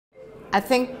I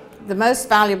think the most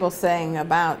valuable thing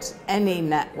about any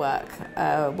network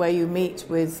where you meet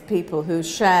with people who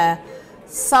share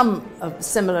some of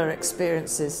similar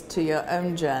experiences to your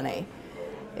own journey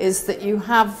is that you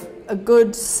have a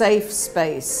good, safe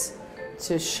space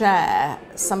to share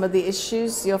some of the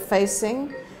issues you're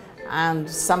facing and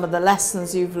some of the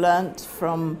lessons you've learnt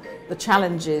from the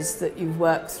challenges that you've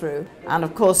worked through. And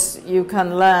of course, you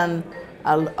can learn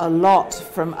a lot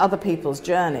from other people's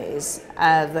journeys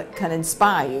that can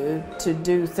inspire you to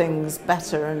do things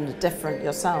better and different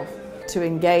yourself. To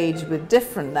engage with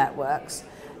different networks,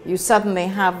 you suddenly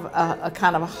have a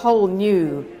kind of a whole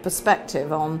new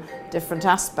perspective on different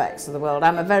aspects of the world.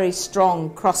 I'm a very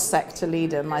strong cross-sector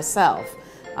leader myself.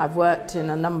 I've worked in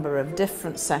a number of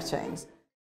different settings.